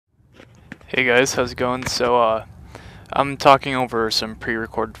Hey guys, how's it going? I'm talking over some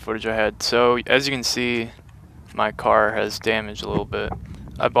pre-recorded footage I had. So as you can see, my car has damage a little bit.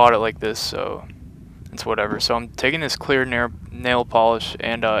 I bought it like this, so it's whatever. So I'm taking this clear nail polish,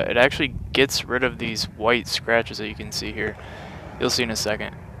 and it actually gets rid of these white scratches that you can see here. You'll see in a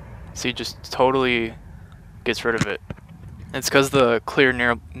second. See, just totally gets rid of it. It's because the clear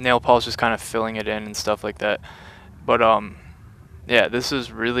nail polish is kind of filling it in and stuff like that. But yeah, this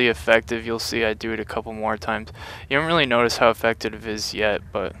is really effective. You'll see I do it a couple more times. You don't really notice how effective it is yet,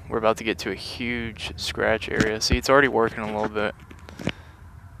 but we're about to get to a huge scratch area. See, it's already working a little bit.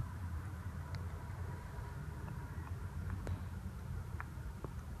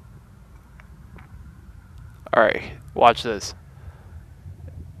 Alright, watch this.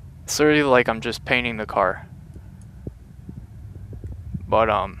 It's literally like I'm just painting the car. But,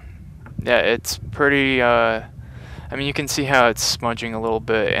 yeah, it's pretty, I mean, you can see how it's smudging a little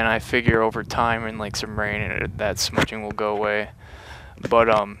bit, and I figure over time and like some rain, that smudging will go away. But,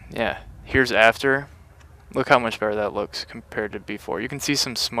 yeah, here's after. Look how much better that looks compared to before. You can see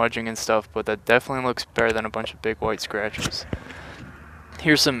some smudging and stuff, but that definitely looks better than a bunch of big white scratches.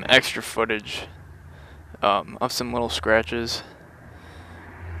 Here's some extra footage of some little scratches.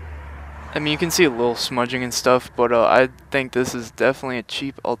 I mean, you can see a little smudging and stuff, but I think this is definitely a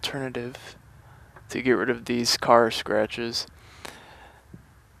cheap alternative to get rid of these car scratches.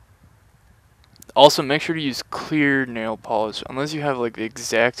 Also, make sure to use clear nail polish. Unless you have like the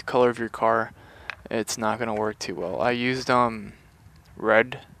exact color of your car, it's not gonna work too well. I used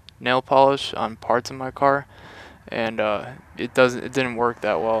red nail polish on parts of my car, and it didn't work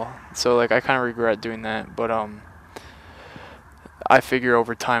that well. So like I kind of regret doing that, but I figure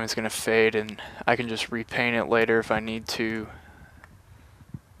over time it's gonna fade, and I can just repaint it later if I need to.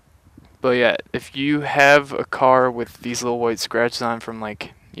 But yeah, if you have a car with these little white scratches on from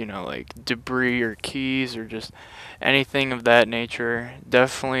like, you know, like debris or keys or just anything of that nature,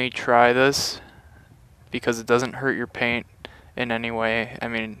 definitely try this because it doesn't hurt your paint in any way. I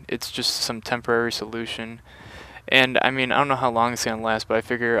mean, it's just some temporary solution. And I mean, I don't know how long it's gonna last, but I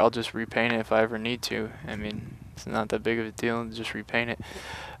figure I'll just repaint it if I ever need to. I mean, it's not that big of a deal, just repaint it.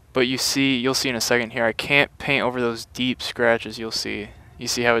 But you'll see in a second here, I can't paint over those deep scratches. You see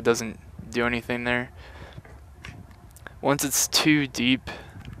how it doesn't do anything there? Once it's too deep,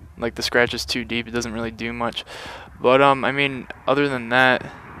 like the scratch is too deep, it doesn't really do much. But I mean, other than that,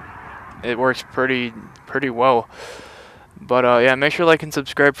 it works pretty well. But yeah, make sure to like and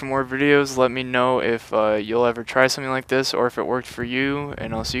subscribe for more videos. Let me know if you'll ever try something like this or if it worked for you,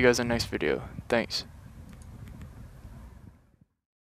 and I'll see you guys in the next video. Thanks.